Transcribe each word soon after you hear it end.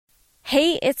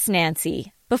Hey, it's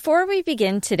Nancy. Before we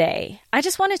begin today, I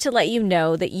just wanted to let you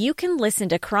know that you can listen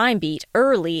to Crime Beat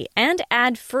early and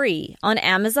ad-free on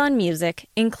Amazon Music,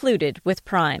 included with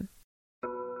Prime.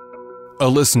 A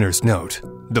listener's note.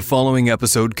 The following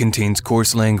episode contains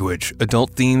coarse language,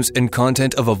 adult themes, and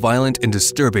content of a violent and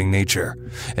disturbing nature,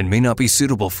 and may not be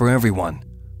suitable for everyone.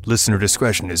 Listener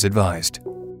discretion is advised.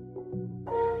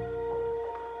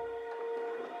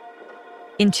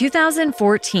 In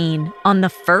 2014, on the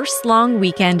first long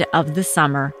weekend of the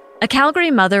summer, a Calgary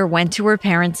mother went to her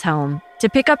parents' home to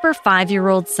pick up her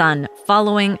 5-year-old son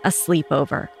following a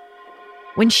sleepover.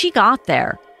 When she got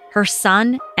there, her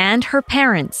son and her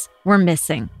parents were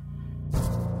missing.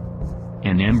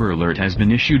 An Amber Alert has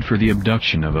been issued for the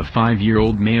abduction of a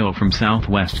 5-year-old male from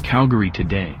southwest Calgary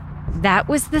today. That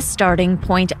was the starting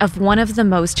point of one of the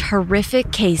most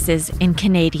horrific cases in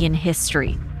Canadian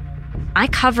history. I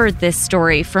covered this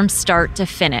story from start to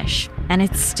finish, and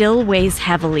it still weighs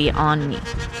heavily on me.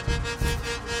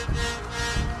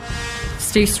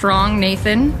 Stay strong,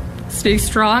 Nathan. Stay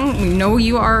strong. We know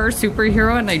you are our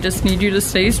superhero, and I just need you to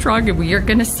stay strong, and we are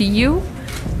going to see you.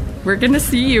 We're going to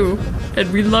see you,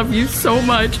 and we love you so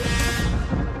much.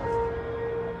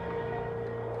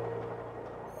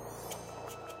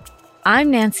 I'm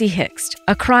Nancy Hixt,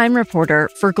 a crime reporter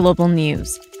for Global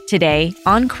News. Today,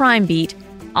 on Crime Beat,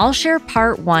 I'll share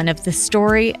part 1 of the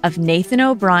story of Nathan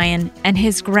O'Brien and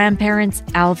his grandparents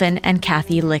Alvin and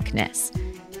Kathy Lickness.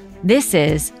 This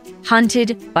is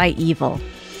Hunted by Evil.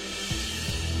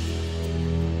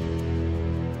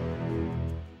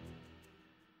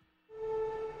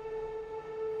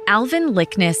 Alvin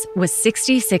Lickness was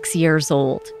 66 years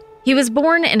old. He was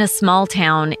born in a small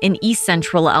town in east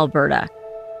central Alberta.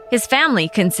 His family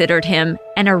considered him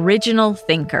an original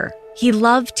thinker. He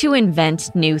loved to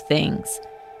invent new things.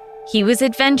 He was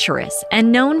adventurous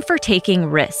and known for taking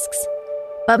risks.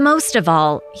 But most of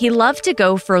all, he loved to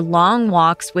go for long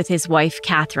walks with his wife,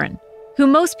 Catherine, who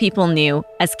most people knew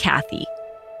as Kathy.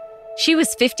 She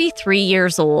was 53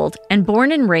 years old and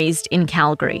born and raised in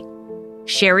Calgary.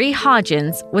 Sherry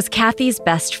Hodgins was Kathy's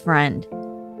best friend.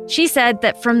 She said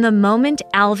that from the moment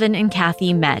Alvin and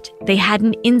Kathy met, they had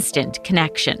an instant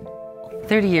connection.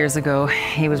 30 years ago,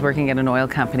 he was working at an oil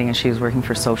company and she was working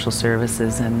for social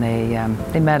services, and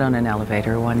they met on an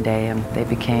elevator one day and they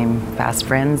became fast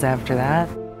friends after that.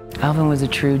 Alvin was a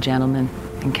true gentleman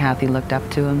and Kathy looked up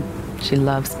to him. She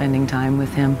loved spending time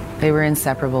with him. They were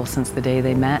inseparable since the day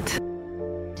they met.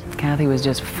 Kathy was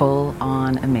just full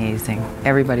on amazing.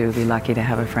 Everybody would be lucky to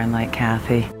have a friend like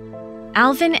Kathy.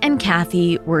 Alvin and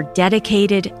Kathy were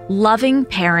dedicated, loving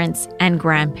parents and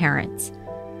grandparents.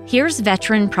 Here's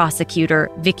veteran prosecutor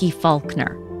Vicki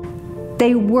Faulkner.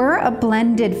 They were a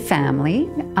blended family.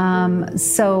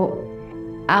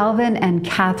 So Alvin and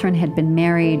Catherine had been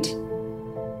married,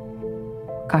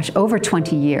 over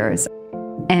 20 years.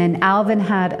 And Alvin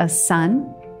had a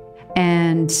son,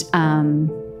 and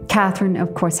Catherine,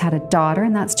 of course, had a daughter,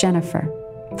 and that's Jennifer.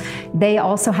 They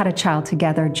also had a child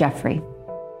together, Jeffrey.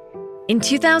 In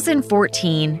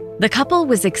 2014, the couple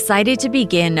was excited to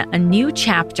begin a new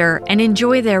chapter and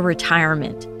enjoy their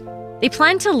retirement. They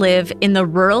planned to live in the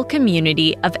rural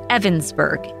community of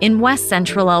Evansburg in west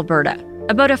central Alberta,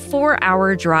 about a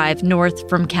 4-hour drive north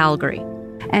from Calgary.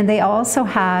 And they also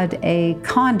had a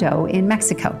condo in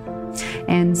Mexico.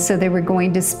 And so they were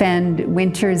going to spend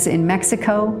winters in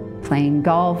Mexico playing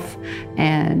golf,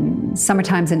 and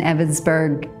summertimes in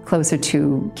Evansburg, closer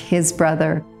to his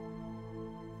brother.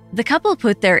 The couple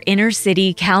put their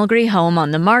inner-city Calgary home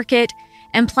on the market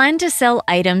and planned to sell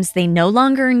items they no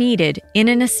longer needed in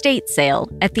an estate sale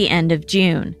at the end of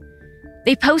June.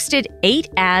 They posted 8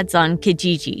 ads on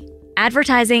Kijiji,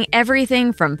 advertising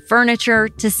everything from furniture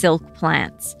to silk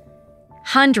plants.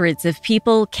 Hundreds of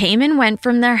people came and went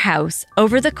from their house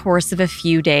over the course of a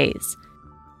few days.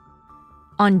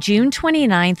 On June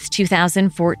 29,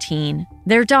 2014,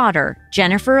 their daughter,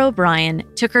 Jennifer O'Brien,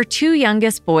 took her 2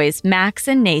 youngest boys, Max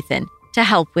and Nathan, to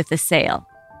help with the sale.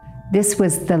 This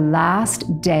was the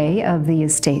last day of the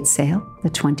estate sale, the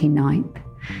 29th.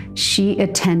 She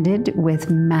attended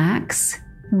with Max,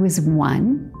 who was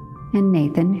 1, and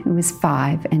Nathan, who was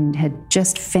 5 and had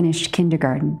just finished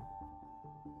kindergarten.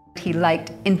 He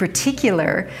liked, in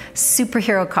particular,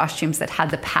 superhero costumes that had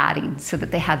the padding so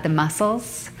that they had the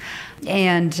muscles.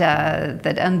 And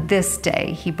that on this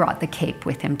day, he brought the cape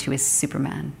with him to his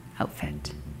Superman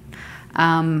outfit.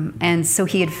 And so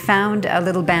he had found a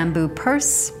little bamboo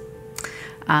purse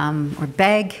or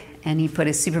bag, and he put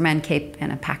his Superman cape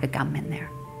and a pack of gum in there.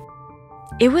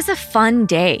 It was a fun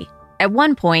day. At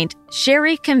one point,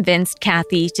 Sherry convinced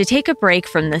Kathy to take a break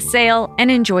from the sale and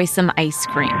enjoy some ice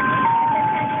cream.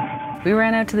 We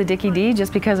ran out to the Dickie D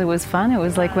just because it was fun. It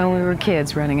was like when we were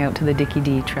kids running out to the Dickie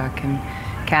D truck. And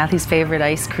Kathy's favorite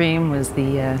ice cream was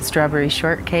the strawberry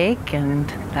shortcake, and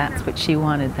that's what she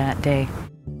wanted that day.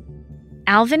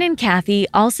 Alvin and Kathy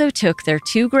also took their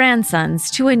 2 grandsons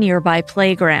to a nearby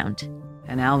playground.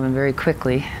 And Alvin very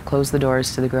quickly closed the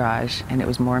doors to the garage, and it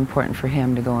was more important for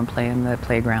him to go and play in the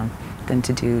playground than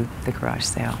to do the garage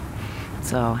sale.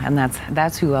 So, and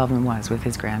that's who Alvin was with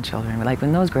his grandchildren. Like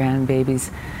when those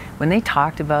grandbabies, when they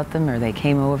talked about them or they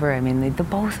came over, I mean, the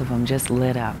both of them just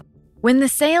lit up. When the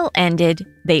sale ended,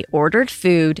 they ordered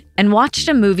food and watched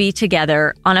a movie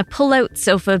together on a pull-out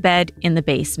sofa bed in the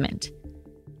basement.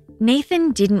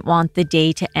 Nathan didn't want the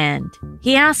day to end.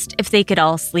 He asked if they could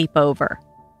all sleep over.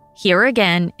 Here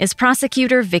again is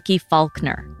prosecutor Vicki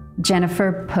Faulkner.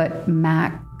 Jennifer put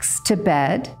Max to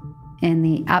bed in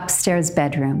the upstairs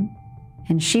bedroom,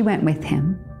 and she went with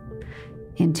him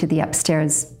into the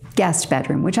upstairs guest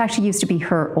bedroom, which actually used to be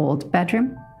her old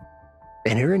bedroom.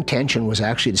 And her intention was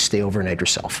actually to stay overnight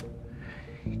herself.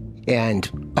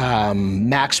 And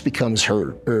Max becomes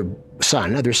her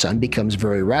other son becomes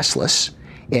very restless.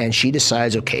 And she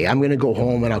decides, okay, I'm going to go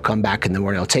home and I'll come back in the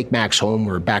morning. I'll take Max home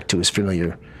or back to his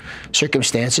familiar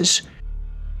circumstances.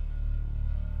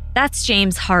 That's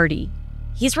James Hardy.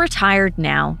 He's retired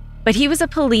now, but he was a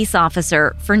police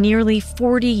officer for nearly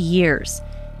 40 years.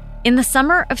 In the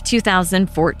summer of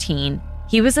 2014,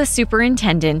 he was a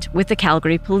superintendent with the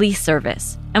Calgary Police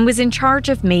Service and was in charge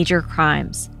of major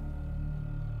crimes.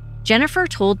 Jennifer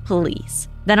told police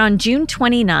that on June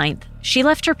 29th, she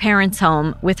left her parents'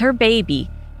 home with her baby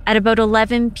at about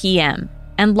 11 p.m.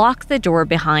 and locked the door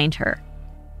behind her.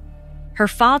 Her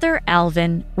father,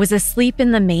 Alvin, was asleep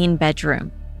in the main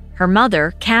bedroom. Her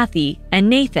mother, Kathy, and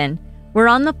Nathan were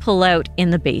on the pullout in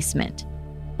the basement.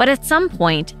 But at some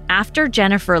point, after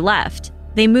Jennifer left,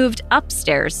 they moved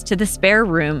upstairs to the spare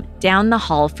room down the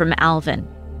hall from Alvin.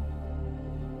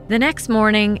 The next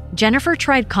morning, Jennifer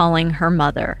tried calling her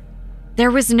mother.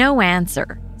 There was no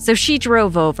answer, so she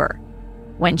drove over.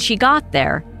 When she got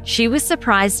there, she was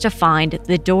surprised to find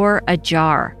the door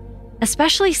ajar,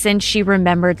 especially since she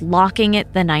remembered locking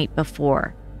it the night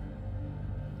before.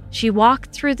 She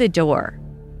walked through the door,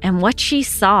 and what she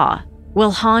saw will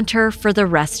haunt her for the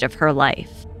rest of her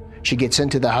life. She gets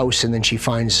into the house and then she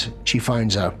finds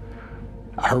a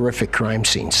horrific crime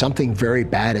scene. Something very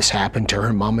bad has happened to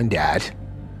her mom and dad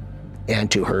and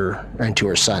to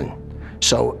her son.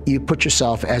 So you put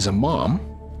yourself as a mom,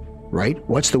 right?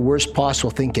 What's the worst possible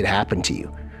thing could happen to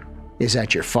you? Is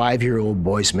that your 5-year-old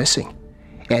boy's missing.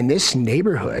 And this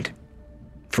neighborhood,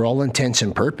 for all intents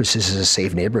and purposes, is a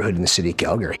safe neighborhood in the city of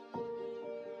Calgary.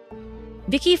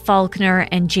 Vicki Faulkner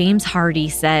and James Hardy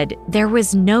said there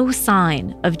was no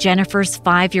sign of Jennifer's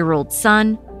 5-year-old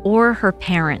son or her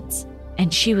parents,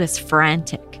 and she was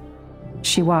frantic.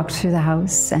 She walked through the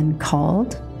house and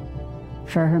called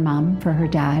for her mom, for her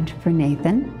dad, for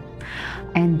Nathan,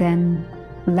 and then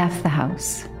left the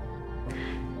house.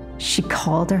 She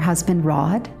called her husband,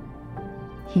 Rod.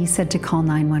 He said to call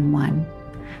 911.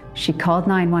 She called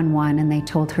 911 and they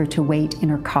told her to wait in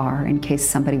her car in case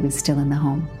somebody was still in the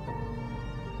home.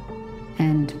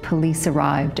 And police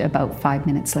arrived about 5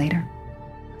 minutes later.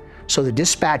 So the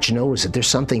dispatch knows that there's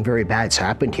something very bad's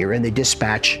happened here, and they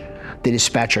dispatch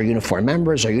our uniformed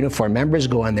members. Our uniformed members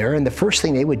go in there, and the first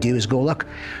thing they would do is go, look,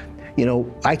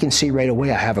 I can see right away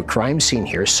I have a crime scene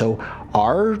here. So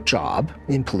our job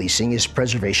in policing is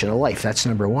preservation of life. That's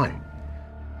number one.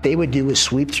 They would do is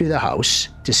sweep through the house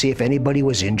to see if anybody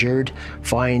was injured,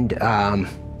 find,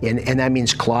 and that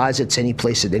means closets, any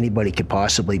place that anybody could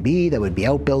possibly be. That would be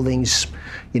outbuildings,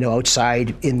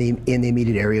 outside in the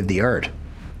immediate area of the yard.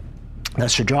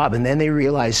 That's their job. And then they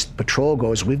realize, patrol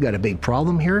goes, we've got a big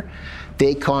problem here.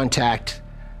 They contact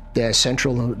the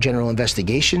Central General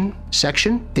Investigation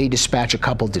Section. They dispatch a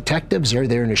couple detectives. They're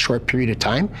there in a short period of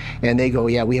time, and they go,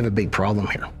 yeah, we have a big problem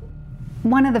here.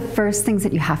 One of the first things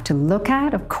that you have to look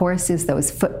at, of course, is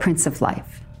those footprints of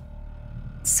life.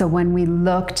 So when we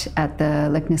looked at the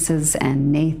Licknesses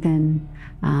and Nathan,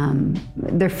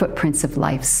 their footprints of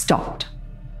life stopped.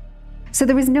 So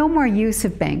there was no more use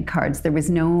of bank cards. There was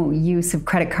no use of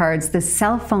credit cards. The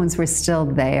cell phones were still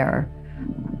there.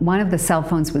 One of the cell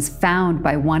phones was found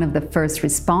by one of the first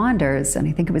responders, and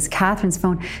I think it was Catherine's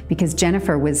phone, because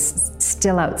Jennifer was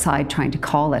still outside trying to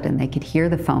call it and they could hear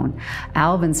the phone.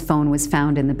 Alvin's phone was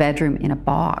found in the bedroom in a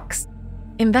box.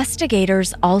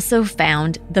 Investigators also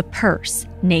found the purse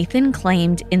Nathan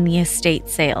claimed in the estate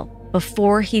sale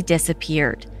before he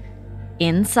disappeared.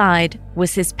 Inside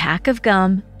was his pack of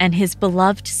gum and his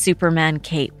beloved Superman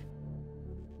cape.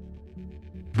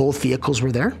 Both vehicles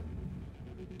were there.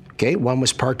 Okay, one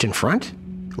was parked in front,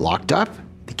 locked up.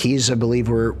 The keys, I believe,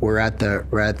 were at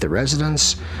the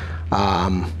residence.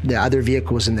 The other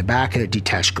vehicle was in the back in a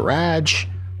detached garage.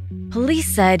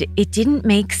 Police said it didn't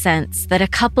make sense that a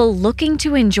couple looking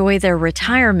to enjoy their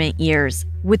retirement years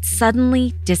would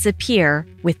suddenly disappear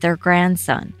with their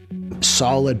grandson.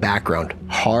 Solid background,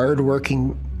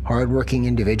 hardworking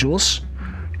individuals,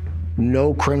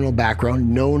 no criminal background,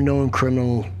 no known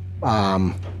criminal,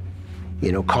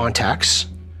 contacts.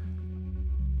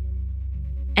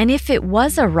 And if it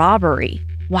was a robbery,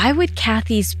 why would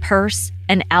Kathy's purse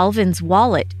and Alvin's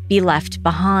wallet be left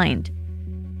behind?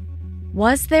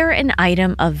 Was there an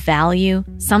item of value,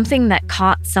 something that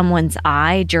caught someone's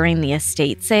eye during the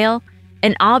estate sale,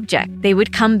 an object they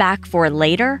would come back for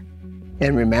later?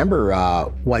 And remember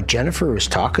what Jennifer was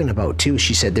talking about too.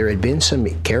 She said there had been some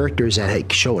characters that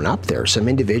had shown up there, some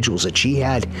individuals that she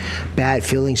had bad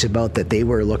feelings about, that they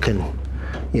were looking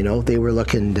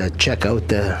to check out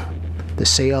the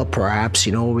sale, perhaps,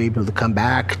 were able to come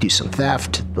back, do some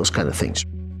theft, those kind of things.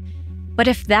 But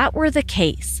if that were the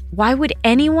case, why would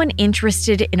anyone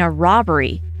interested in a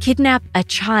robbery kidnap a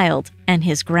child and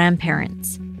his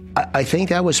grandparents? I think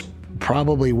that was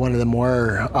probably one of the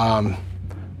more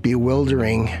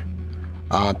bewildering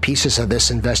pieces of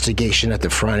this investigation at the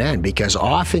front end, because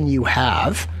often you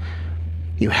have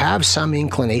some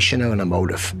inclination of a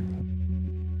motive.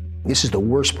 This is the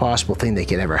worst possible thing that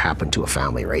could ever happen to a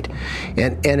family, right?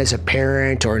 And as a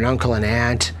parent or an uncle and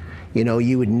aunt,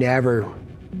 you would never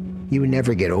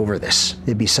get over this.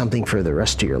 It'd be something for the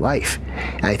rest of your life.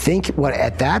 And I think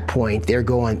at that point they're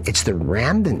going, it's the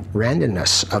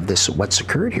randomness of this, what's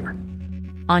occurred here.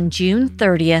 On June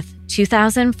 30th,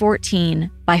 2014,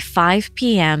 by 5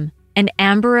 p.m., an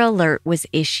Amber Alert was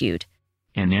issued.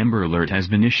 An Amber Alert has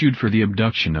been issued for the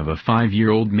abduction of a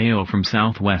 5-year-old male from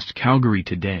southwest Calgary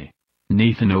today.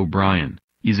 Nathan O'Brien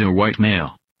is a white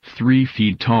male, 3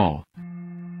 feet tall.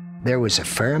 There was a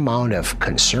fair amount of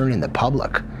concern in the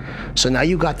public. So now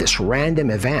you got this random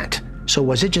event. So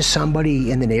was it just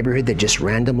somebody in the neighborhood that just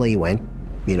randomly went,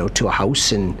 to a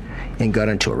house and got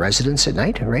into a residence at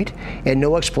night, right? And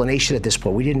no explanation at this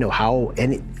point. We didn't know how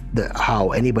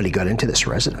anybody got into this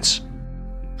residence.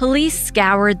 Police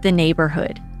scoured the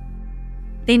neighborhood.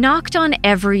 They knocked on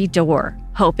every door,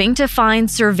 hoping to find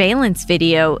surveillance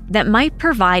video that might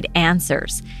provide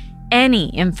answers, any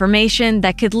information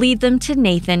that could lead them to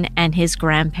Nathan and his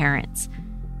grandparents.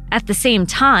 At the same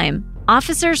time,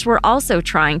 officers were also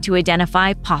trying to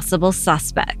identify possible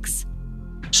suspects.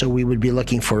 So we would be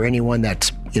looking for anyone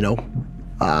that's,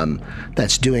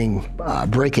 that's doing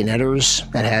break-and-enters,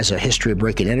 that has a history of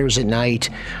break-and-enters at night.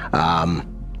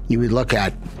 You would look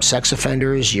at sex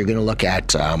offenders. You're going to look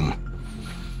at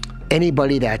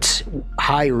anybody that's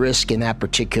high risk in that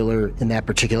particular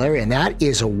area, and that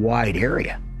is a wide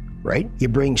area, right?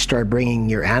 You start bringing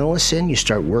your analysts in. You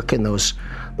start working those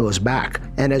back,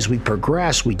 and as we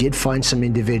progress, we did find some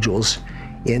individuals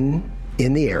in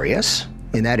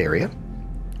that area,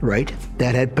 right,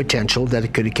 that had potential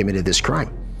that could have committed this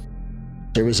crime.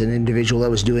 There was an individual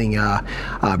that was doing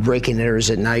break-and-enters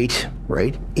at night,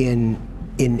 right, in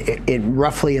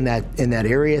roughly in that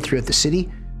area throughout the city.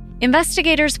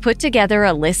 Investigators put together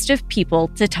a list of people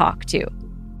to talk to.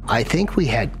 I think we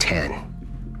had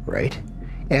 10, right?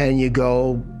 And you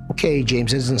go, okay,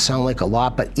 James, it doesn't sound like a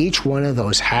lot, but each one of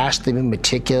those has to be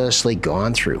meticulously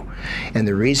gone through. And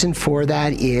the reason for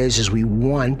that is we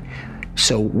want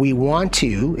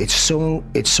to, it's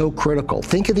so critical.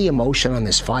 Think of the emotion on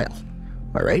this file,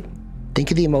 all right? Think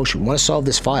of the emotion. We want to solve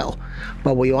this file.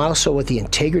 But we also, with the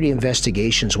integrity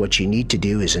investigations, what you need to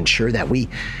do is ensure that we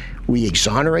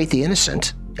exonerate the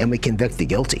innocent and we convict the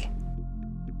guilty.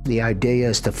 The idea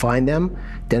is to find them,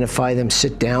 identify them,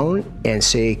 sit down, and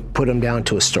put them down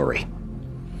to a story.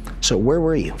 So where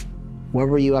were you? What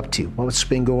were you up to? What's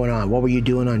been going on? What were you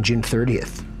doing on June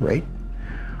 30th, right?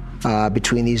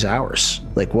 Between these hours.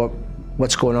 Like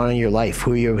what's going on in your life?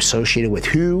 Who are you associated with?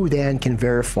 Who then can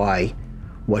verify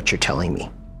what you're telling me?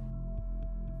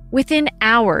 Within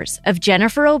hours of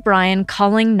Jennifer O'Brien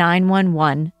calling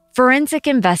 911, forensic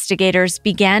investigators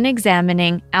began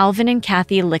examining Alvin and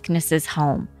Kathy Lickness's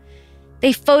home.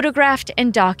 They photographed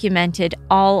and documented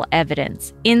all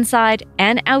evidence, inside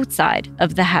and outside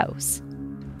of the house.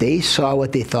 They saw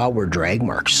what they thought were drag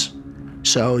marks.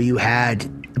 So you had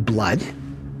blood,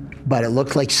 but it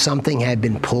looked like something had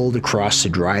been pulled across the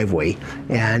driveway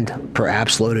and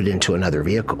perhaps loaded into another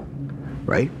vehicle,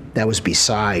 right? That was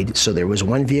beside, so there was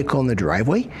one vehicle in the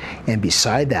driveway, and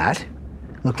beside that,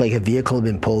 looked like a vehicle had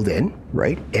been pulled in,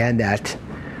 right? And that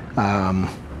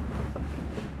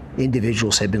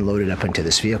individuals had been loaded up into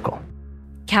this vehicle.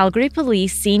 Calgary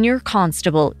Police Senior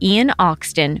Constable Ian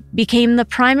Oxton became the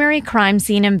primary crime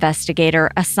scene investigator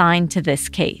assigned to this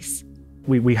case.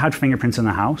 We had fingerprints in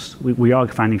the house. We are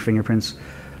finding fingerprints.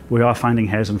 We are finding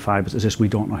hairs and fibers. It's just we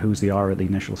don't know whose they are at the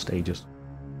initial stages.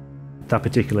 That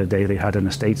particular day they had an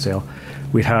estate sale.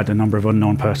 We'd had a number of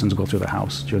unknown persons go through the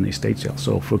house during the estate sale.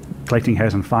 So for collecting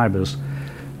hairs and fibers,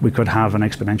 we could have an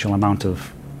exponential amount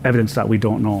of evidence that we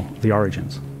don't know the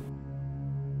origins.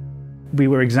 We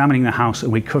were examining the house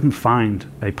and we couldn't find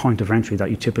a point of entry that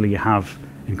you typically have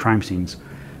in crime scenes,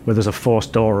 where there's a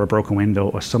forced door or a broken window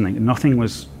or something. Nothing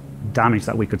was damaged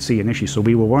that we could see initially. So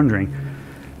we were wondering,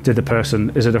 is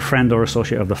it a friend or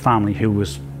associate of the family who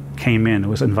came in,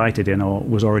 was invited in, or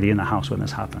was already in the house when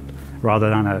this happened, rather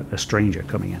than a stranger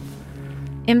coming in?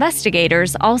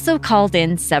 Investigators also called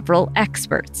in several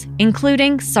experts,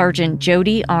 including Sergeant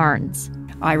Jody Arns.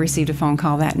 I received a phone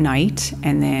call that night,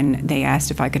 and then they asked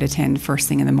if I could attend first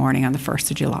thing in the morning on the 1st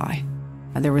of July.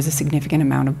 There was a significant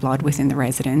amount of blood within the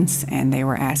residence, and they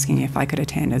were asking if I could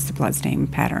attend as the bloodstain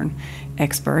pattern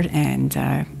expert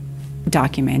and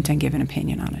document and give an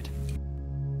opinion on it.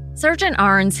 Sergeant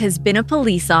Arns has been a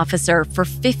police officer for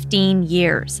 15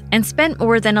 years and spent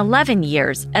more than 11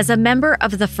 years as a member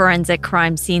of the Forensic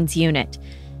Crime Scenes Unit.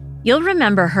 You'll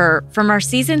remember her from our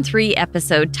Season 3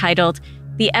 episode titled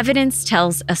The Evidence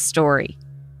Tells a Story.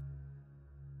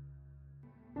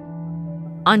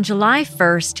 On July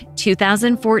 1st,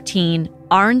 2014,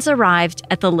 Arns arrived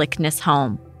at the Lickness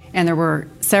home. And there were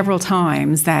several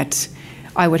times that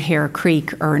I would hear a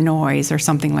creak or a noise or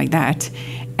something like that,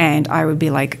 and I would be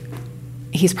like,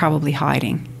 he's probably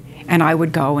hiding. And I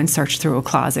would go and search through a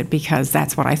closet because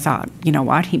that's what I thought. You know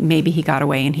what? Maybe he got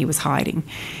away and he was hiding.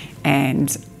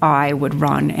 And I would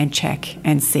run and check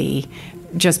and see,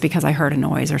 just because I heard a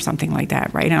noise or something like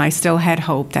that, right? And I still had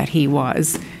hope that he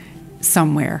was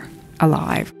somewhere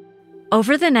alive.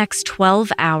 Over the next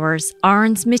 12 hours,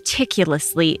 Arns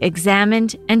meticulously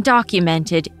examined and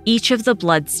documented each of the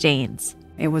bloodstains.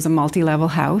 It was a multi-level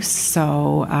house,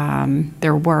 so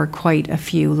there were quite a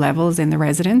few levels in the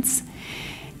residence.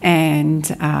 And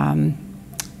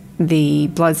the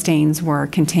bloodstains were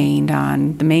contained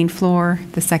on the main floor,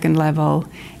 the second level,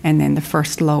 and then the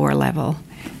first lower level,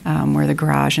 where the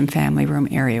garage and family room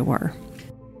area were.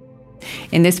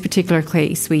 In this particular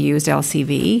case, we used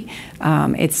LCV.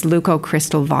 It's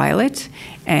leucocrystal violet,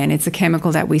 and it's a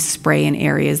chemical that we spray in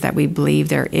areas that we believe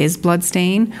there is blood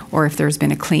stain or if there's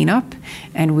been a cleanup.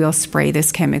 And we'll spray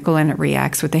this chemical and it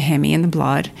reacts with the heme in the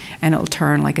blood, and it'll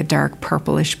turn like a dark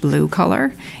purplish blue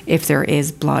color if there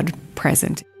is blood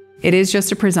present. It is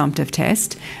just a presumptive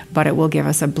test, but it will give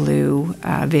us a blue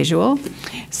visual.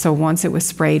 So once it was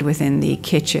sprayed within the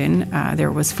kitchen,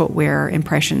 there was footwear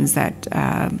impressions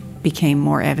that became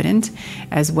more evident,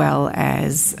 as well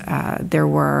as there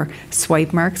were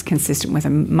swipe marks consistent with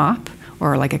a mop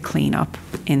or like a cleanup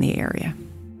in the area.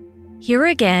 Here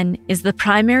again is the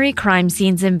primary crime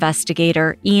scenes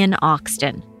investigator, Ian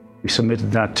Oxton. We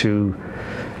submitted that to,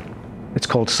 it's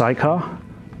called SICAR,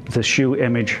 the Shoe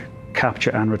Image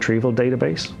Capture and Retrieval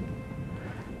Database.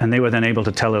 And they were then able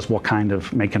to tell us what kind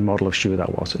of make and model of shoe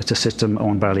that was. It's a system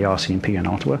owned by the RCMP in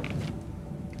Ottawa.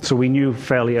 So we knew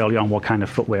fairly early on what kind of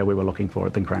footwear we were looking for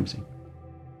at the crime scene.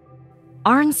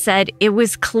 Arns said it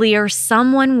was clear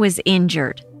someone was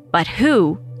injured, but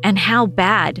who and how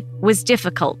bad was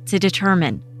difficult to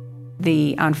determine.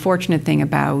 The unfortunate thing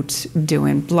about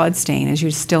doing blood stain is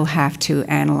you still have to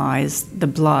analyze the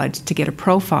blood to get a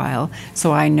profile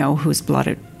so I know whose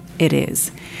blood it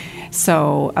is.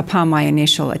 So upon my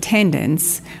initial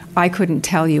attendance, I couldn't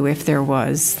tell you if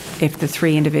the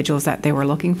three individuals that they were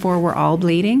looking for were all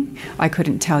bleeding. I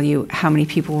couldn't tell you how many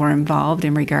people were involved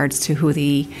in regards to who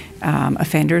the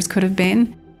offenders could have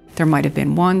been. There might have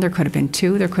been one, there could have been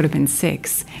two, there could have been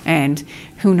six, and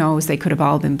who knows, they could have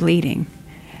all been bleeding.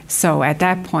 So at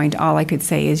that point, all I could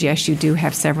say is, yes, you do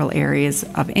have several areas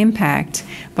of impact,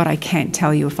 but I can't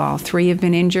tell you if all three have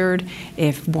been injured,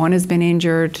 if one has been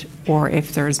injured, or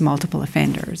if there's multiple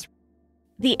offenders.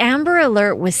 The Amber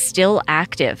Alert was still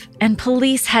active, and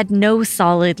police had no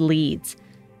solid leads.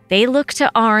 They looked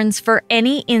to Arns for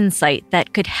any insight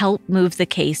that could help move the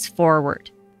case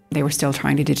forward. They were still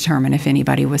trying to determine if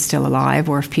anybody was still alive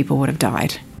or if people would have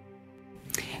died.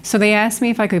 So they asked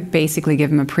me if I could basically give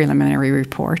them a preliminary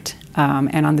report.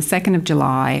 And on the 2nd of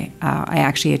July, I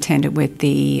actually attended with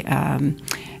the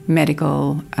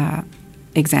medical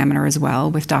examiner as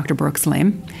well, with Dr. Brooks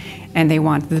Lim. And they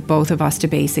wanted both of us to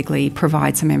basically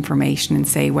provide some information and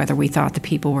say whether we thought the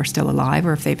people were still alive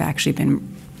or if they've actually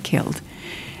been killed,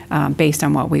 based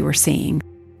on what we were seeing.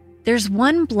 There's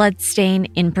one blood stain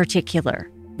in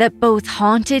particular that both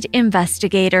haunted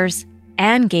investigators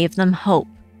and gave them hope.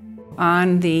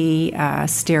 On the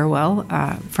stairwell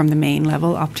from the main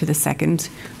level up to the second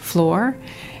floor,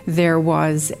 there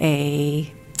was a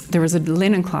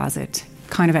linen closet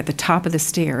kind of at the top of the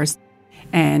stairs,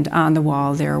 and on the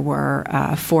wall there were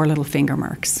 4 little finger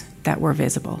marks that were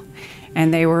visible.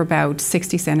 And they were about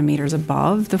 60 centimeters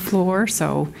above the floor,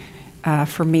 so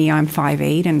for me, I'm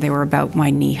 5'8", and they were about my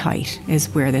knee height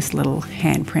is where this little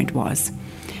handprint was.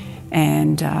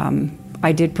 And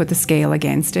I did put the scale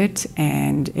against it,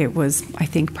 and it was, I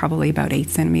think, probably about 8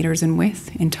 centimeters in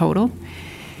width in total.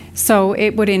 So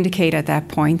it would indicate at that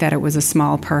point that it was a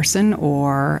small person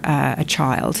or a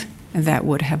child that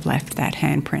would have left that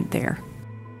handprint there.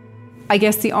 I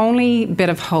guess the only bit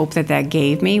of hope that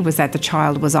gave me was that the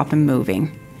child was up and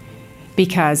moving,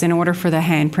 because in order for the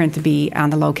handprint to be on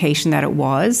the location that it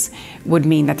was, would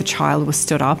mean that the child was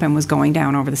stood up and was going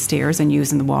down over the stairs and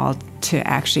using the wall to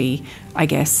actually, I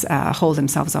guess, hold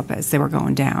themselves up as they were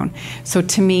going down. So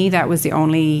to me, that was the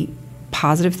only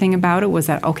positive thing about it, was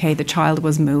that, okay, the child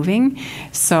was moving,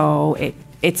 so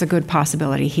it's a good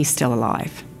possibility he's still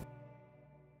alive.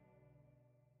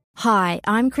 Hi,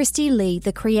 I'm Christy Lee,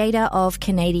 the creator of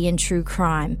Canadian True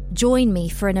Crime. Join me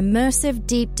for an immersive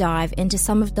deep dive into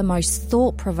some of the most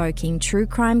thought-provoking true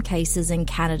crime cases in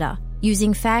Canada.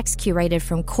 Using facts curated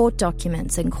from court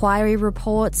documents, inquiry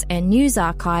reports, and news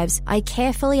archives, I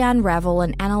carefully unravel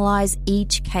and analyse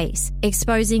each case,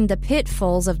 exposing the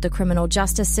pitfalls of the criminal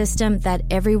justice system that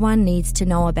everyone needs to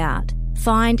know about.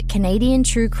 Find Canadian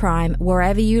True Crime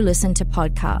wherever you listen to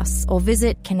podcasts, or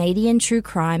visit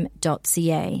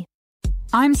canadiantruecrime.ca.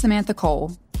 I'm Samantha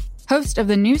Cole, host of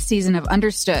the new season of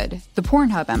Understood, the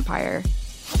Pornhub Empire.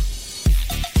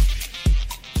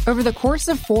 Over the course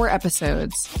of 4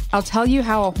 episodes, I'll tell you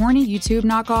how a horny YouTube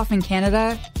knockoff in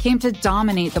Canada came to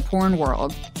dominate the porn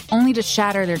world, only to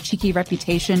shatter their cheeky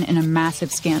reputation in a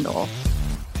massive scandal.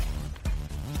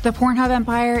 The Pornhub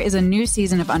Empire is a new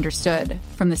season of Understood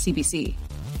from the CBC.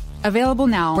 Available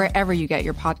now wherever you get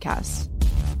your podcasts.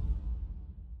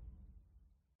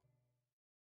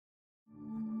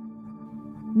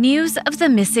 News of the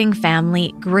missing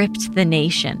family gripped the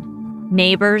nation.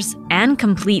 Neighbors and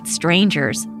complete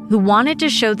strangers who wanted to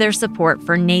show their support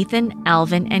for Nathan,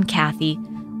 Alvin, and Kathy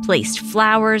placed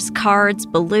flowers, cards,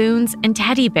 balloons, and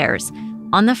teddy bears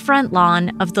on the front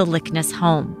lawn of the Lickness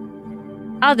home.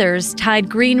 Others tied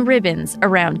green ribbons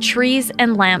around trees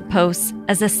and lampposts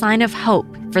as a sign of hope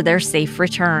for their safe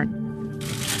return.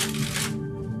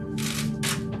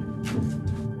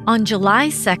 On July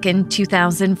 2,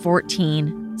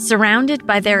 2014, surrounded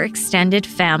by their extended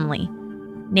family,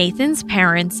 Nathan's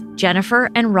parents, Jennifer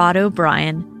and Rod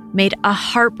O'Brien, made a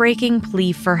heartbreaking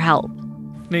plea for help.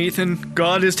 Nathan,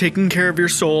 God is taking care of your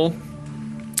soul,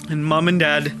 and Mom and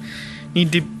Dad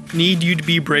need you to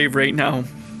be brave right now.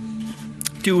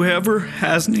 To whoever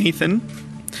has Nathan,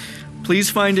 please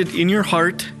find it in your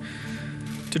heart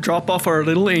to drop off our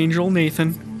little angel,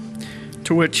 Nathan,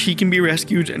 to which he can be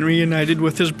rescued and reunited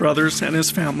with his brothers and his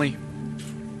family.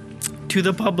 To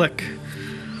the public,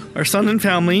 our son and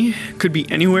family could be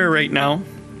anywhere right now.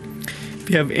 If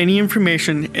you have any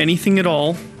information, anything at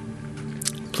all,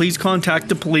 please contact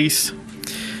the police.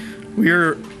 We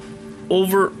are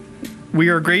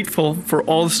grateful for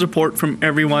all the support from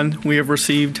everyone we have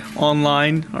received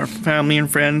online, our family and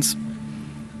friends.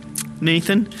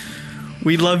 Nathan,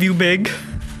 we love you big.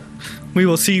 We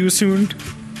will see you soon.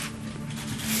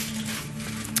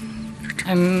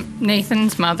 I'm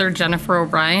Nathan's mother, Jennifer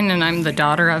O'Brien, and I'm the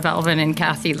daughter of Alvin and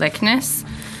Kathy Lickness.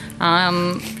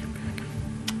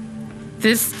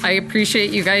 I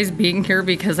appreciate you guys being here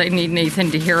because I need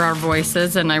Nathan to hear our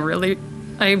voices, and I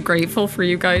am grateful for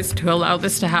you guys to allow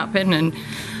this to happen. And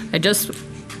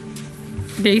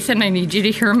Nathan, I need you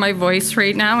to hear my voice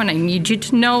right now, and I need you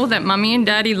to know that Mommy and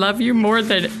Daddy love you more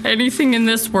than anything in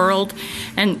this world.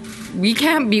 And we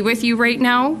can't be with you right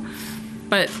now,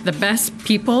 but the best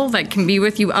people that can be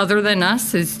with you other than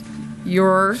us is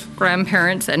your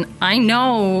grandparents. And I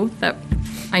know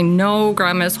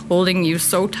Grandma's holding you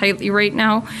so tightly right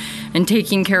now and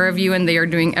taking care of you, and they are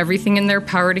doing everything in their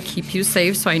power to keep you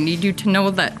safe. So I need you to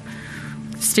know that.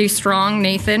 Stay strong,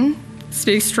 Nathan.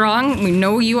 Stay strong. We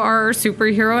know you are our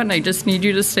superhero, and I just need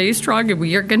you to stay strong, and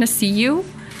we are going to see you.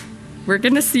 We're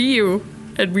going to see you,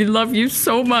 and we love you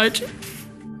so much.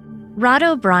 Rod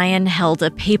O'Brien held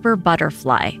a paper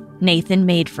butterfly Nathan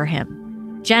made for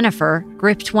him. Jennifer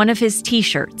gripped one of his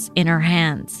T-shirts in her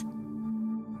hands.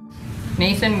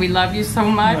 Nathan, we love you so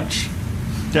much.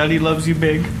 Daddy loves you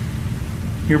big.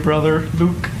 Your brother,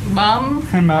 Luke, Mom,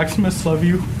 and Maximus love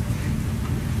you.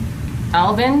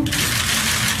 Alvin,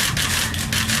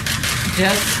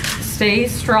 just stay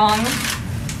strong.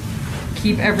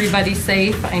 keep everybody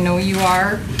safe. I know you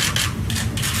are.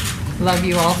 Love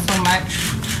you all so much.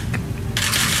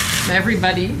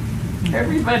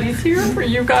 Everybody's here for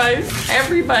you guys.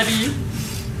 Everybody.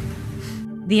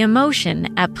 The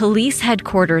emotion at police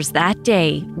headquarters that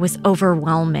day was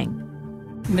overwhelming.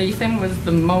 Nathan was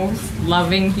the most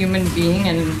loving human being,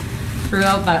 and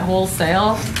throughout that whole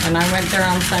sale, and I went there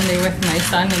on Sunday with my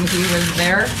son, and he was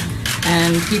there,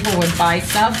 and people would buy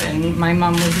stuff, and my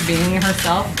mom was being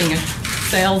herself, being a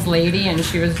sales lady, and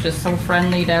she was just so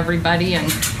friendly to everybody,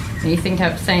 and Nathan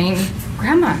kept saying,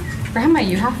 Grandma,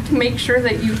 you have to make sure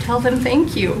that you tell them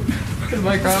thank you.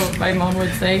 My mom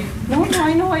would say, no,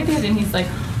 I know I did. And he's like,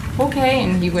 okay.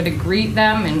 And he would greet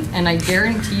them. And I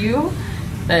guarantee you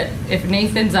that if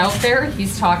Nathan's out there,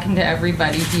 he's talking to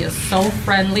everybody. He is so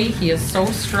friendly. He is so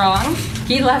strong.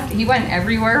 He went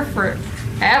everywhere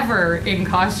forever in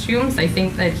costumes. I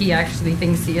think that he actually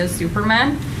thinks he is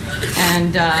Superman.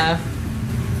 And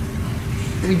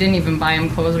we didn't even buy him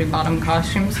clothes. We bought him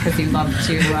costumes because he loved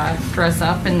to dress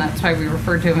up. And that's why we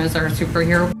refer to him as our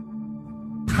superhero.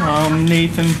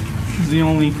 Nathan is the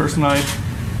only person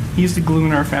he's the glue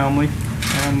in our family,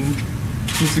 and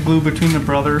he's the glue between the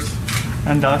brothers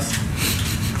and us.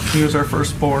 He was our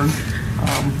firstborn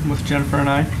with Jennifer and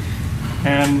I,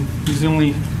 and he's the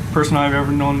only person I've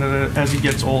ever known that as he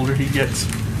gets older, he gets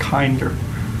kinder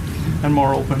and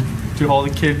more open to all the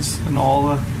kids and all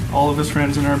of his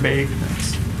friends in our bay.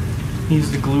 He's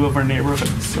the glue of our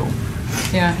neighborhood. So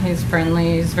yeah, he's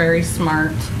friendly, he's very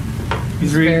smart.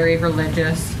 He's very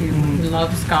religious. He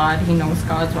loves God. He knows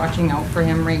God's watching out for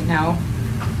him right now.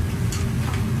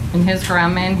 And his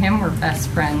grandma and him were best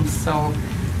friends, so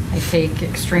I take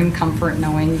extreme comfort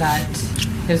knowing that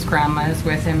his grandma is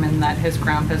with him and that his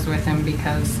grandpa is with him,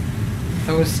 because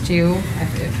those two,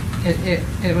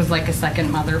 it was like a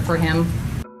second mother for him.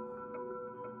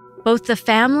 Both the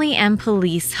family and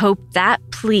police hoped that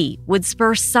plea would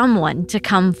spur someone to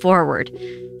come forward.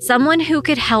 Someone who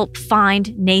could help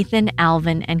find Nathan,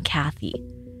 Alvin, and Kathy.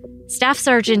 Staff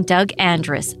Sergeant Doug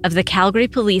Andrus of the Calgary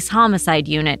Police Homicide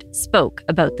Unit spoke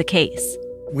about the case.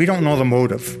 We don't know the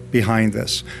motive behind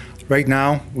this. Right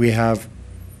now, we have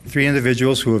 3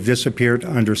 individuals who have disappeared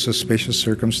under suspicious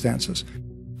circumstances.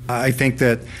 I think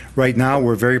that right now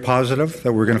we're very positive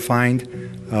that we're going to find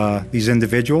these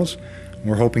individuals.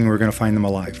 We're hoping we're going to find them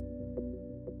alive.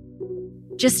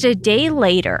 Just a day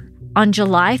later, on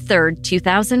July 3rd,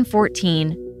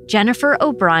 2014, Jennifer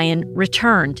O'Brien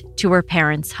returned to her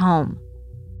parents' home.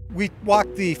 We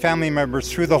walked the family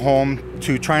members through the home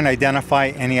to try and identify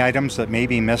any items that may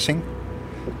be missing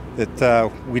that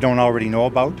we don't already know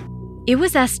about. It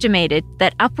was estimated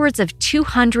that upwards of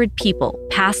 200 people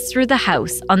passed through the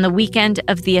house on the weekend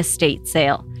of the estate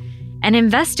sale, and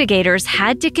investigators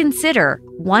had to consider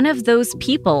one of those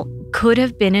people could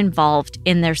have been involved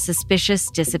in their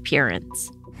suspicious disappearance.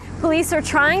 Police are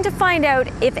trying to find out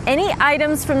if any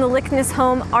items from the Lickness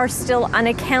home are still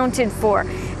unaccounted for,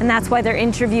 and that's why they're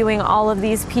interviewing all of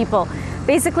these people.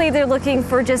 Basically, they're looking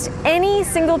for just any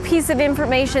single piece of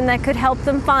information that could help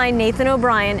them find Nathan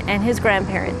O'Brien and his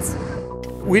grandparents.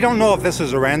 We don't know if this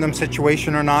is a random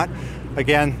situation or not.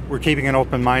 Again, we're keeping an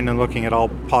open mind and looking at all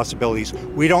possibilities.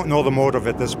 We don't know the motive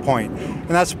at this point, and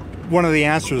that's one of the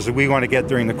answers that we want to get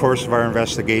during the course of our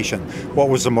investigation. What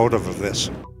was the motive of this?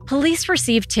 Police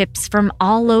received tips from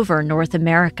all over North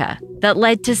America that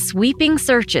led to sweeping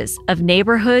searches of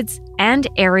neighborhoods and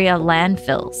area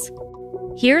landfills.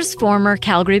 Here's former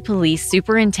Calgary Police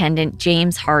Superintendent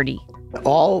James Hardy.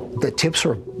 All the tips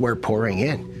were pouring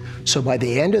in. So by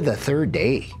the end of the 3rd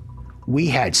day, we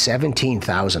had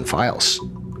 17,000 files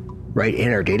right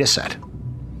in our data set.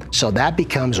 So that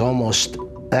becomes almost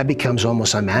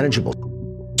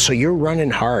unmanageable. So you're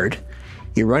running hard.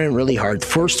 You're running really hard.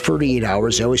 First 48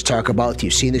 hours, I always talk about,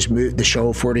 you've seen the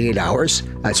show 48 Hours.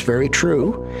 That's very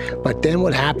true. But then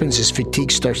what happens is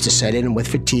fatigue starts to set in, and with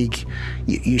fatigue,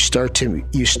 you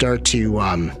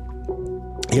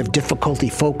have difficulty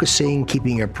focusing,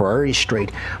 keeping your priorities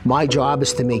straight. My job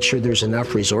is to make sure there's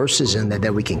enough resources and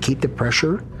that we can keep the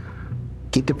pressure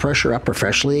up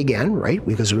professionally again, right?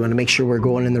 Because we want to make sure we're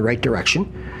going in the right direction.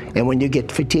 And when you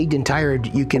get fatigued and tired,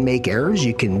 you can make errors,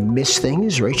 you can miss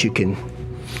things,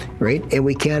 right? And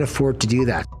we can't afford to do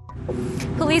that.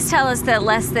 Police tell us that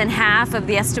less than half of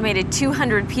the estimated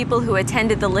 200 people who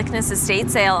attended the Lickness estate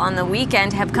sale on the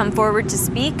weekend have come forward to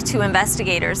speak to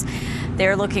investigators.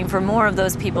 They're looking for more of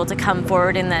those people to come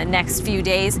forward in the next few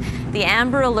days. The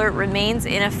Amber Alert remains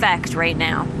in effect right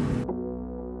now.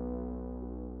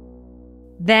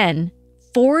 Then,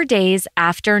 4 days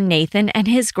after Nathan and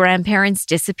his grandparents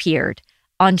disappeared,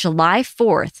 on July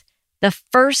 4th, the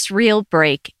first real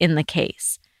break in the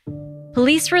case.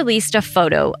 police released a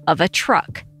photo of a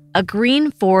truck, a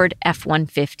green Ford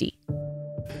F-150.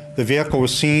 The vehicle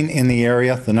was seen in the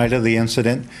area the night of the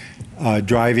incident,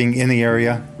 driving in the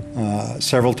area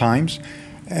several times,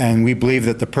 and we believe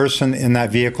that the person in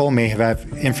that vehicle may have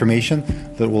information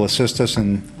that will assist us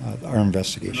in our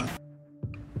investigation.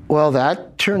 Well,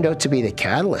 that turned out to be the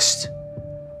catalyst,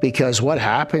 because what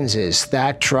happens is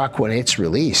that truck, when it's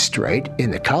released, right,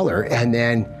 in the color, and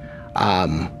then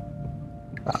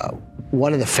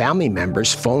one of the family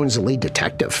members phones the lead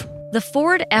detective. The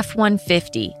Ford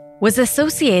F-150 was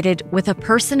associated with a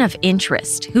person of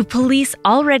interest who police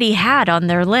already had on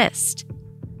their list.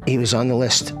 He was on the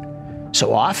list.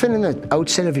 So often in the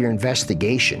outset of your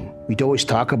investigation, we'd always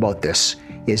talk about this,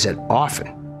 is that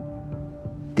often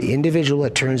the individual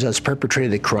that turns out has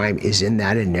perpetrated the crime is in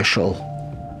that initial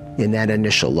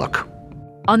look.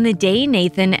 On the day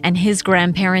Nathan and his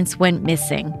grandparents went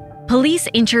missing, police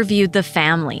interviewed the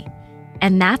family.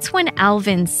 And that's when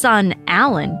Alvin's son,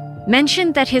 Alan,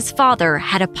 mentioned that his father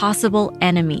had a possible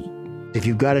enemy. If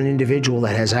you've got an individual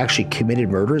that has actually committed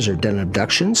murders or done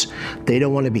abductions, they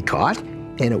don't want to be caught.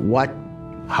 And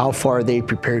how far are they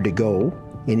prepared to go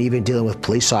in even dealing with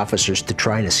police officers to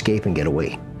try and escape and get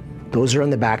away? Those are on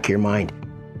the back of your mind.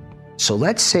 So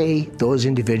let's say those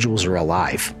individuals are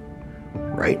alive,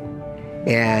 right?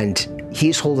 And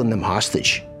he's holding them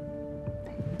hostage.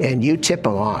 And you tip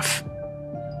him off.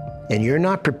 And you're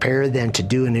not prepared then to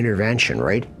do an intervention,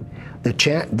 right?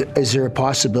 Is there a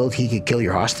possibility he could kill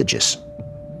your hostages?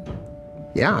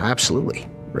 Yeah, absolutely,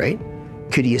 right?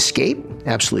 Could he escape?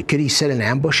 Absolutely. Could he set an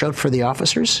ambush out for the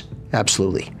officers?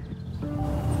 Absolutely.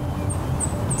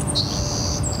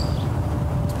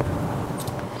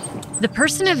 The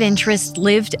person of interest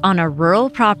lived on a rural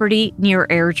property near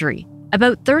Airdrie,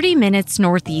 about 30 minutes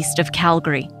northeast of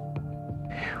Calgary.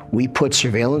 We put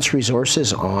surveillance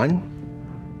resources on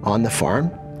the farm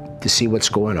to see what's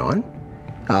going on.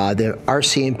 The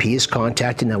RCMP is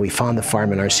contacted. Now we found the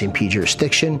farm in RCMP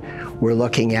jurisdiction. We're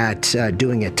looking at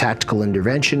doing a tactical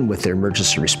intervention with their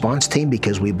emergency response team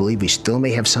because we believe we still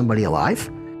may have somebody alive.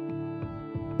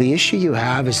 The issue you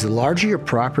have is the larger your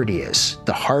property is,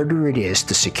 the harder it is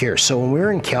to secure. So when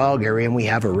we're in Calgary and we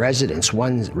have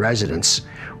one residence,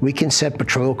 we can set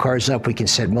patrol cars up, we can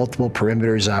set multiple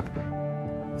perimeters up.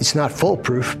 It's not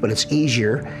foolproof, but it's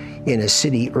easier in a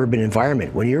city urban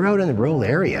environment. When you're out in the rural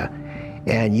area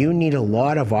and you need a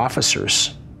lot of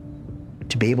officers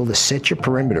to be able to set your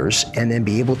perimeters and then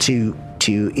be able to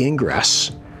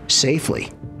ingress safely.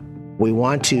 We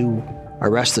want to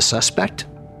arrest the suspect,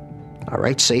 all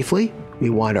right, safely. We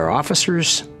want our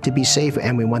officers to be safe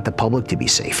and we want the public to be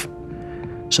safe.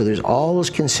 So there's all those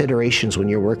considerations when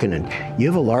you're working in, you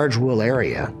have a large rural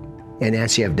area. And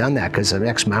Nancy, I've done that because of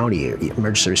ex-Mountie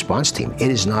emergency response team. It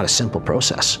is not a simple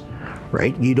process,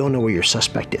 right? You don't know where your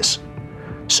suspect is.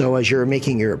 So as you're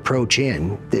making your approach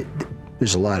in,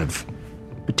 there's a lot of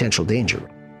potential danger.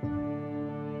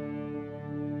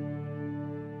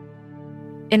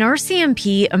 An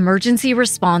RCMP emergency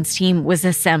response team was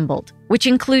assembled, which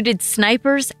included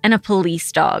snipers and a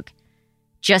police dog.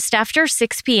 Just after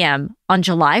 6 p.m. on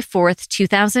July 4th,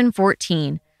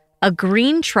 2014, a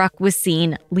green truck was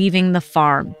seen leaving the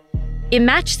farm. It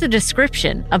matched the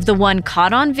description of the one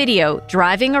caught on video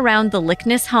driving around the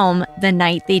Lickness home the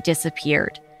night they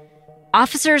disappeared.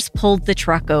 Officers pulled the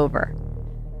truck over.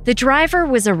 The driver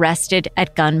was arrested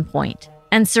at gunpoint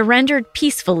and surrendered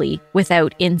peacefully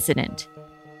without incident.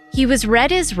 He was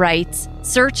read his rights,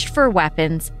 searched for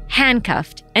weapons,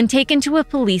 handcuffed, and taken to a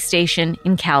police station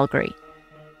in Calgary.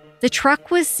 The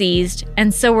truck was seized,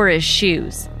 and so were his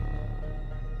shoes.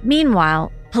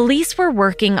 Meanwhile, police were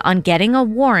working on getting a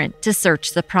warrant to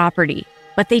search the property,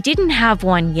 but they didn't have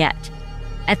one yet.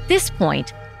 At this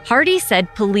point, Hardy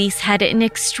said police had an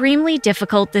extremely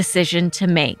difficult decision to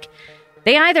make.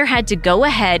 They either had to go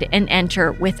ahead and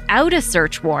enter without a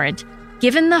search warrant,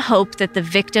 given the hope that the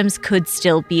victims could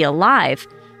still be alive,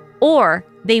 or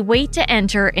they wait to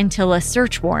enter until a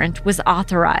search warrant was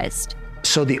authorized.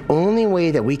 So the only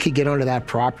way that we could get onto that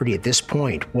property at this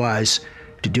point was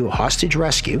to do a hostage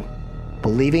rescue,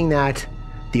 believing that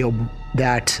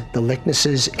the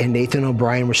Licknesses and Nathan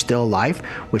O'Brien were still alive,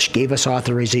 which gave us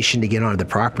authorization to get onto the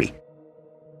property.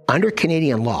 Under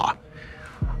Canadian law,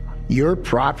 your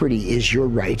property is your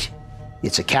right.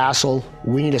 It's a castle.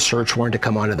 We need a search warrant to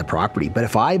come onto the property. But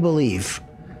if I believe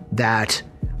that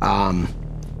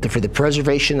for the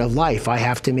preservation of life, I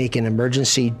have to make an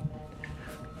emergency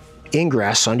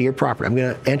ingress onto your property. I'm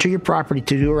going to enter your property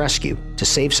to do a rescue, to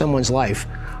save someone's life.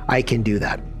 I can do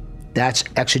that. That's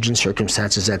exigent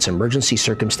circumstances. That's emergency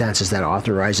circumstances that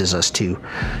authorizes us to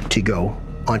go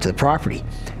onto the property.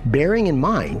 Bearing in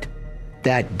mind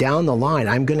that down the line,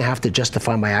 I'm going to have to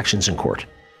justify my actions in court.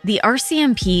 The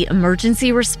RCMP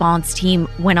emergency response team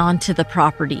went onto the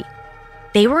property.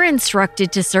 They were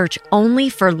instructed to search only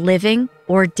for living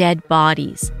or dead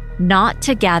bodies, not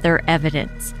to gather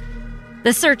evidence.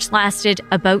 The search lasted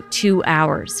about 2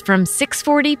 hours, from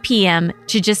 6:40 p.m.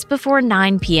 to just before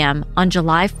 9 p.m. on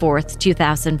July 4th,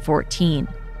 2014.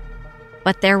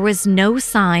 But there was no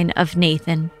sign of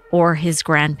Nathan or his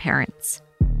grandparents.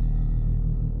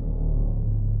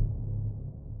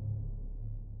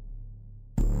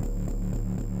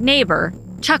 Neighbor,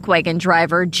 chuck wagon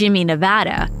driver Jimmy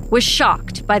Nevada, was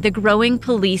shocked by the growing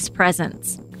police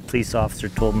presence. Police officer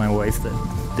told my wife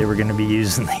that they were going to be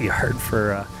using the yard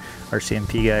for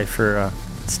RCMP guy for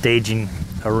staging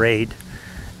a raid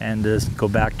and go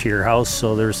back to your house.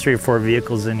 So there's 3 or 4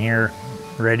 vehicles in here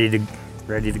ready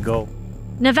to go.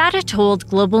 Nevada told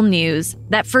Global News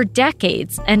that for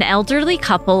decades, an elderly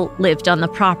couple lived on the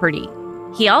property.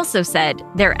 He also said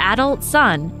their adult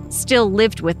son still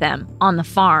lived with them on the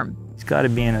farm. He's got to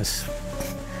be in his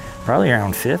probably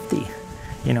around 50.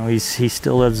 You know, he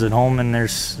still lives at home,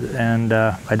 and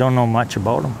I don't know much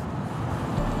about him.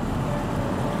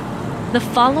 The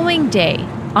following day,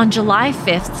 on July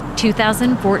 5th,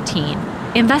 2014,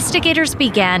 investigators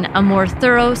began a more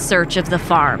thorough search of the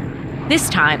farm. This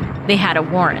time, they had a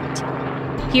warrant.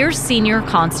 Here's Senior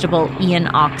Constable Ian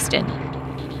Oxton.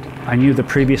 I knew the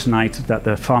previous night that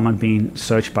the farm had been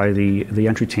searched by the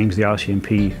entry teams, the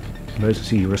RCMP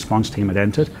emergency response team had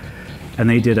entered, and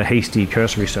they did a hasty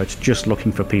cursory search just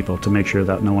looking for people to make sure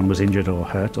that no one was injured or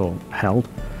hurt or held.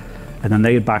 And then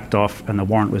they had backed off and the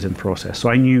warrant was in process. So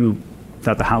I knew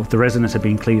that the residence had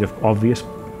been cleared of obvious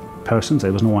persons.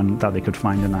 There was no one that they could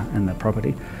find in the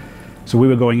property. So we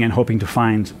were going in hoping to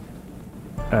find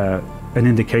an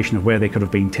indication of where they could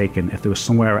have been taken, if there was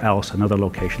somewhere else, another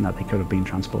location that they could have been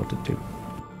transported to.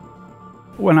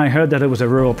 When I heard that it was a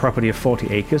rural property of 40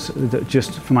 acres,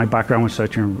 just from my background with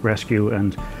search and rescue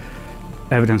and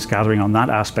evidence gathering on that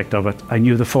aspect of it, I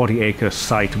knew the 40-acre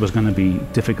site was going to be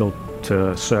difficult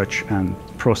to search and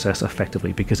process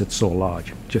effectively because it's so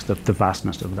large, just the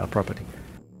vastness of that property.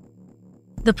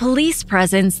 The police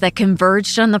presence that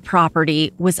converged on the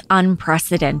property was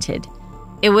unprecedented.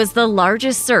 It was the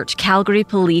largest search Calgary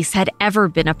police had ever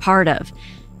been a part of,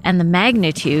 and the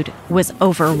magnitude was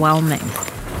overwhelming.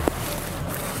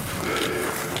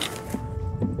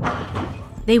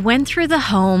 They went through the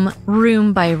home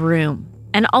room by room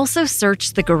and also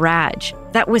searched the garage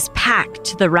that was packed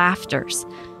to the rafters.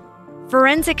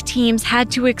 Forensic teams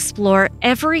had to explore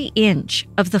every inch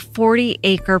of the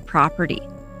 40-acre property.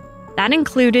 That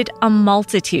included a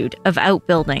multitude of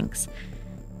outbuildings.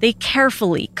 They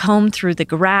carefully combed through the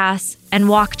grass and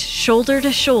walked shoulder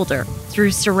to shoulder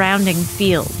through surrounding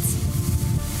fields.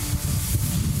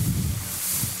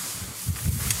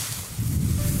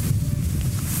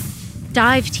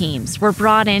 Dive teams were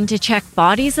brought in to check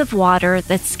bodies of water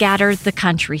that scattered the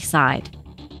countryside.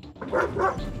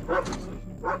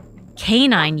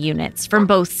 Canine units from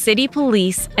both city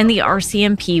police and the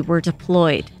RCMP were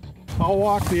deployed. I'll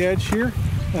walk the edge here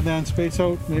and then space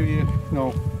out, maybe,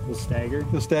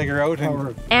 the stagger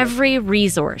out. Every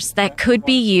resource that could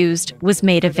be used was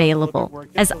made available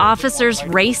as officers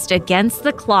raced against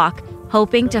the clock,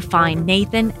 hoping to find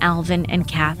Nathan, Alvin, and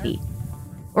Kathy,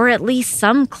 or at least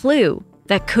some clue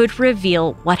that could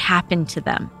reveal what happened to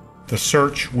them. The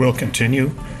search will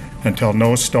continue until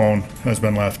no stone has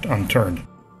been left unturned.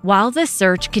 While the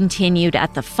search continued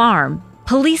at the farm,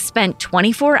 police spent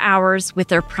 24 hours with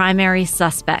their primary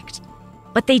suspect,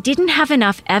 but they didn't have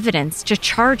enough evidence to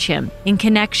charge him in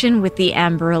connection with the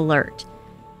Amber Alert.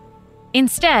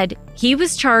 Instead, he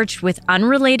was charged with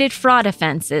unrelated fraud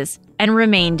offenses and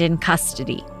remained in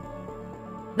custody.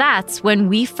 That's when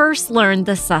we first learned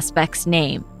the suspect's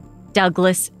name,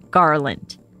 Douglas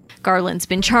Garland. Garland's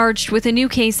been charged with a new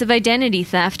case of identity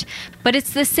theft, but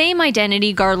it's the same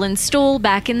identity Garland stole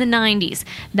back in the 90s,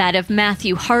 that of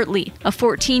Matthew Hartley, a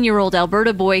 14-year-old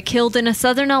Alberta boy killed in a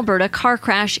southern Alberta car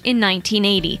crash in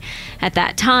 1980. At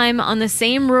that time, on the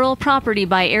same rural property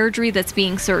by Airdrie that's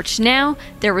being searched now,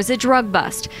 there was a drug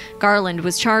bust. Garland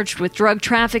was charged with drug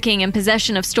trafficking and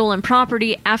possession of stolen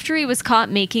property after he was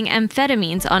caught making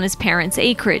amphetamines on his parents'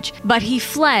 acreage. But he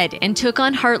fled and took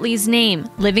on Hartley's name,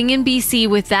 living in BC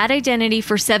with that identity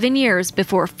for 7 years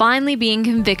before finally being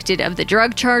convicted of the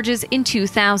drug charges in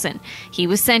 2000. He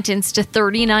was sentenced to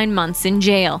 39 months in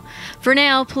jail. For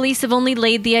now, police have only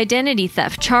laid the identity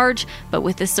theft charge, but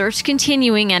with the search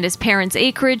continuing at his parents'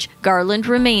 acreage, Garland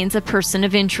remains a person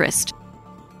of interest.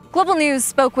 Global News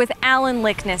spoke with Alan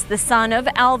Lickness, the son of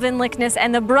Alvin Lickness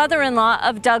and the brother-in-law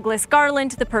of Douglas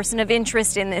Garland, the person of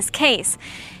interest in this case.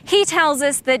 He tells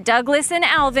us that Douglas and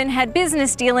Alvin had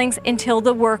business dealings until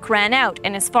the work ran out.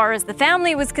 And as far as the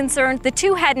family was concerned, the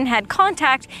two hadn't had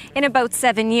contact in about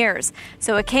 7 years.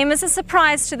 So it came as a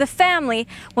surprise to the family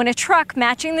when a truck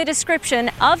matching the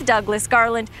description of Douglas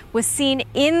Garland was seen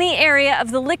in the area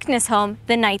of the Lickness home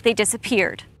the night they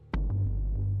disappeared.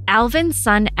 Alvin's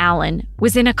son, Alan,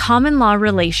 was in a common-law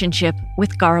relationship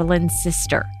with Garland's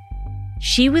sister.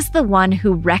 She was the one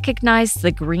who recognized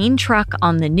the green truck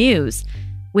on the news,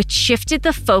 which shifted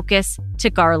the focus to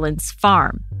Garland's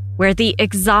farm, where the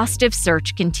exhaustive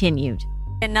search continued.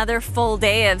 Another full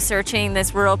day of searching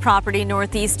this rural property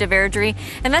northeast of Airdrie.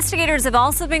 Investigators have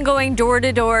also been going door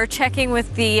to door, checking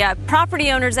with the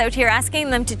property owners out here,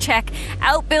 asking them to check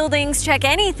outbuildings, check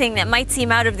anything that might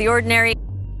seem out of the ordinary.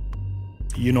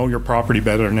 You know your property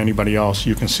better than anybody else.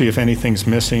 You can see if anything's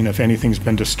missing, if anything's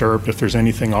been disturbed, if there's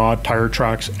anything odd, tire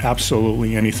tracks,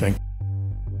 absolutely anything.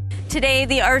 Today,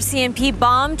 the RCMP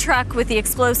bomb truck with the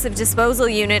explosive disposal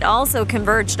unit also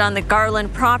converged on the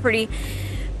Garland property,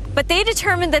 but they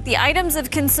determined that the items of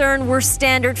concern were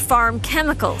standard farm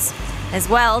chemicals. As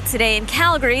well, today in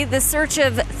Calgary, the search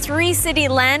of 3 city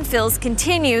landfills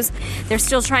continues. They're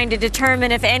still trying to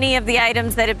determine if any of the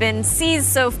items that have been seized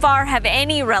so far have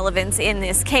any relevance in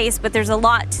this case, but there's a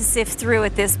lot to sift through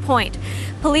at this point.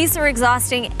 Police are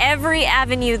exhausting every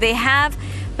avenue they have,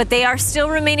 but they are still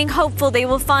remaining hopeful they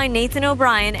will find Nathan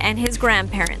O'Brien and his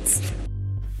grandparents.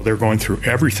 They're going through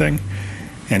everything,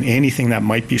 and anything that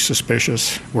might be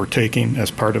suspicious, we're taking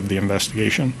as part of the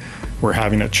investigation. We're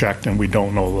having it checked, and we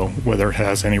don't know, though, whether it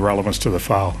has any relevance to the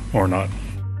file or not.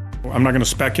 I'm not going to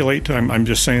speculate. I'm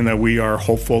just saying that we are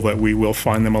hopeful that we will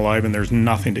find them alive, and there's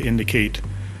nothing to indicate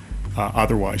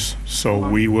otherwise. So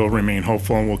we will remain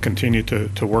hopeful, and we'll continue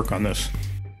to work on this.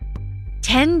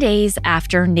 10 days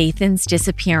after Nathan's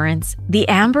disappearance, the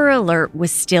Amber Alert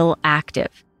was still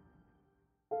active.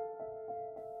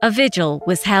 A vigil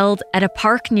was held at a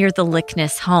park near the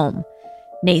Lickness home.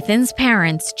 Nathan's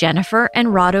parents, Jennifer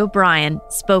and Rod O'Brien,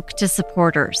 spoke to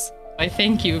supporters. I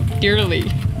thank you dearly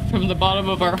from the bottom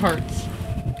of our hearts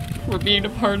for being a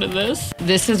part of this.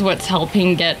 This is what's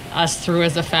helping get us through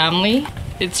as a family.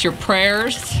 It's your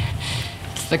prayers.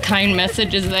 It's the kind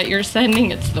messages that you're sending.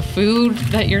 It's the food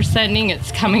that you're sending.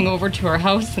 It's coming over to our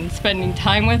house and spending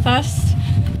time with us.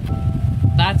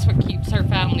 That's what keeps our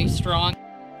family strong.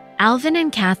 Alvin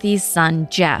and Kathy's son,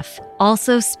 Jeff,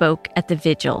 also spoke at the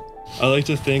vigil. I like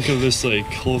to think of this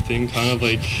whole thing kind of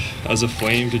as a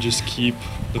flame to just keep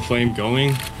the flame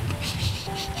going.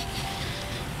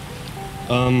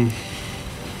 And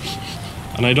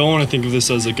I don't want to think of this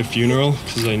as a funeral,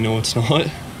 because I know it's not.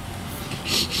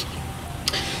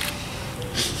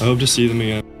 I hope to see them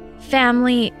again.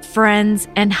 Family, friends,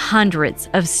 and hundreds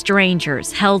of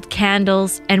strangers held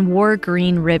candles and wore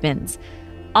green ribbons,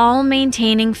 all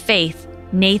maintaining faith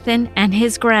Nathan and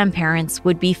his grandparents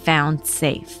would be found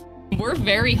safe. We're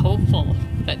very hopeful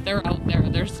that they're out there.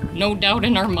 There's no doubt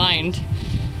in our mind.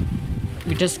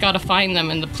 We just got to find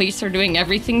them, and the police are doing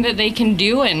everything that they can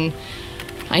do, and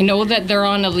I know that they're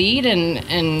on a lead,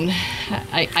 and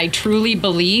I truly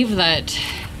believe that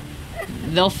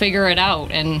they'll figure it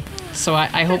out, and so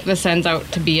I hope this ends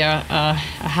out to be a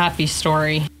happy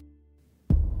story.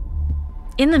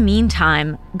 In the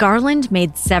meantime, Garland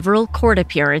made several court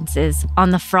appearances on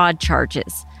the fraud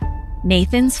charges.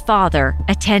 Nathan's father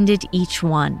attended each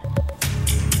one.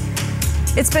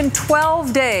 It's been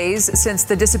 12 days since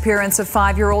the disappearance of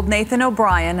 5-year-old Nathan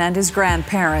O'Brien and his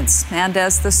grandparents. And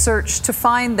as the search to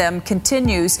find them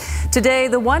continues, today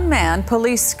the one man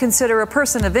police consider a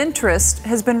person of interest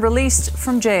has been released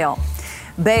from jail.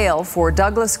 Bail for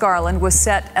Douglas Garland was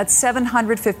set at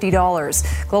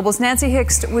 $750. Global's Nancy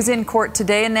Hicks was in court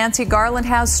today, and Nancy, Garland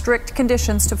has strict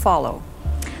conditions to follow.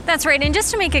 That's right, and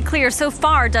just to make it clear, so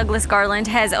far Douglas Garland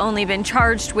has only been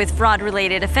charged with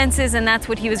fraud-related offenses, and that's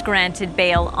what he was granted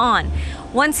bail on.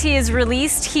 Once he is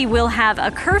released, he will have a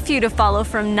curfew to follow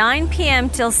from 9 p.m.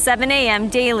 till 7 a.m.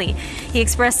 daily. He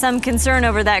expressed some concern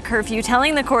over that curfew,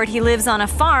 telling the court he lives on a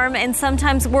farm and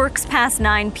sometimes works past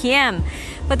 9 p.m.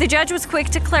 But the judge was quick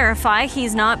to clarify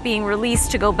he's not being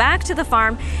released to go back to the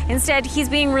farm. Instead, he's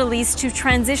being released to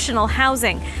transitional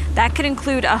housing. That could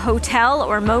include a hotel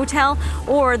or motel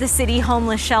or the city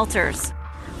homeless shelters.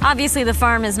 Obviously, the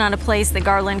farm is not a place that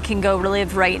Garland can go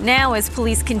live right now as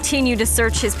police continue to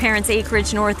search his parents'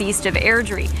 acreage northeast of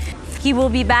Airdrie. He will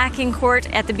be back in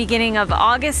court at the beginning of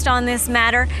August on this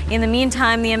matter. In the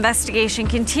meantime, the investigation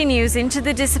continues into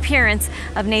the disappearance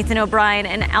of Nathan O'Brien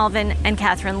and Alvin and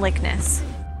Catherine Lickness.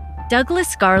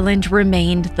 Douglas Garland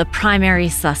remained the primary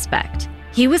suspect.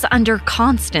 He was under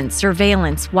constant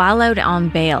surveillance while out on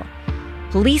bail.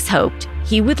 Police hoped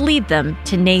he would lead them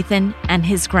to Nathan and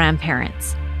his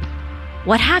grandparents.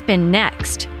 What happened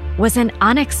next was an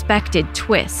unexpected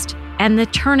twist and the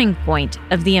turning point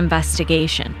of the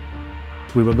investigation.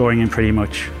 We were going in pretty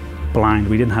much blind.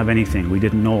 We didn't have anything. We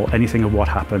didn't know anything of what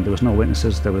happened. There was no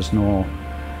witnesses. There was no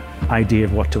idea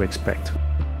of what to expect.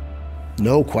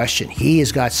 No question. He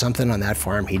has got something on that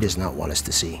farm he does not want us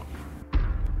to see.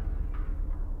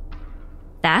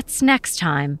 That's next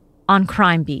time on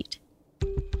Crime Beat.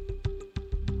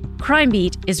 Crime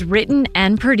Beat is written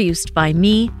and produced by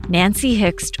me, Nancy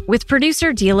Hixt, with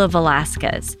producer Dila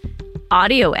Velasquez.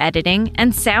 Audio editing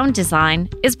and sound design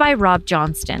is by Rob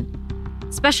Johnston.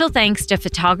 Special thanks to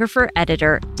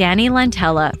photographer-editor Danny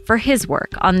Lantella for his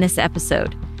work on this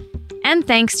episode. And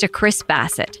thanks to Chris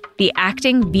Bassett, the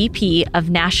acting VP of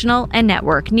National and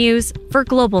Network News for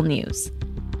Global News.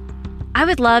 I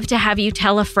would love to have you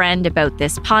tell a friend about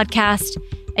this podcast,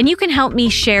 and you can help me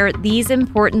share these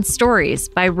important stories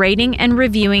by rating and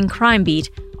reviewing Crime Beat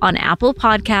on Apple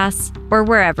Podcasts or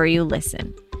wherever you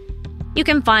listen. You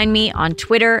can find me on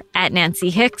Twitter at Nancy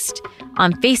Hixt,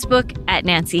 on Facebook at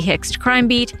Nancy Hixt Crime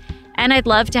Beat, and I'd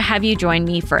love to have you join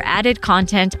me for added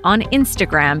content on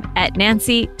Instagram at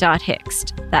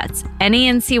nancy.hixt. That's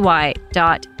nancy.hixt.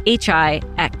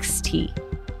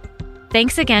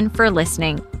 Thanks again for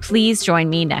listening. Please join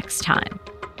me next time.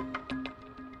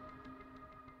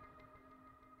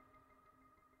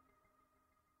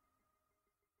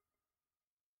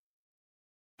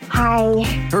 Hi.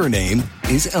 Her name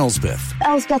is Elsbeth.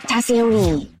 Elsbeth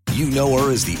Tassioni. You know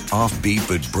her as the offbeat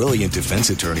but brilliant defense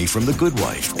attorney from The Good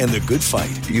Wife and The Good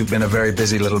Fight. You've been a very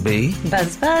busy little bee.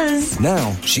 Buzz, buzz.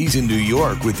 Now she's in New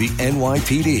York with the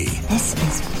NYPD. This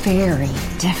is very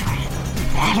different.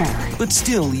 Better. But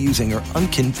still using her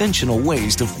unconventional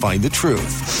ways to find the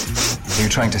truth. Are you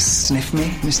trying to sniff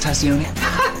me, Miss Tassioni?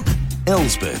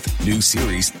 Elsbeth, new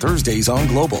series Thursdays on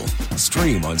Global.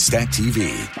 Stream on Stat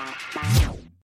TV.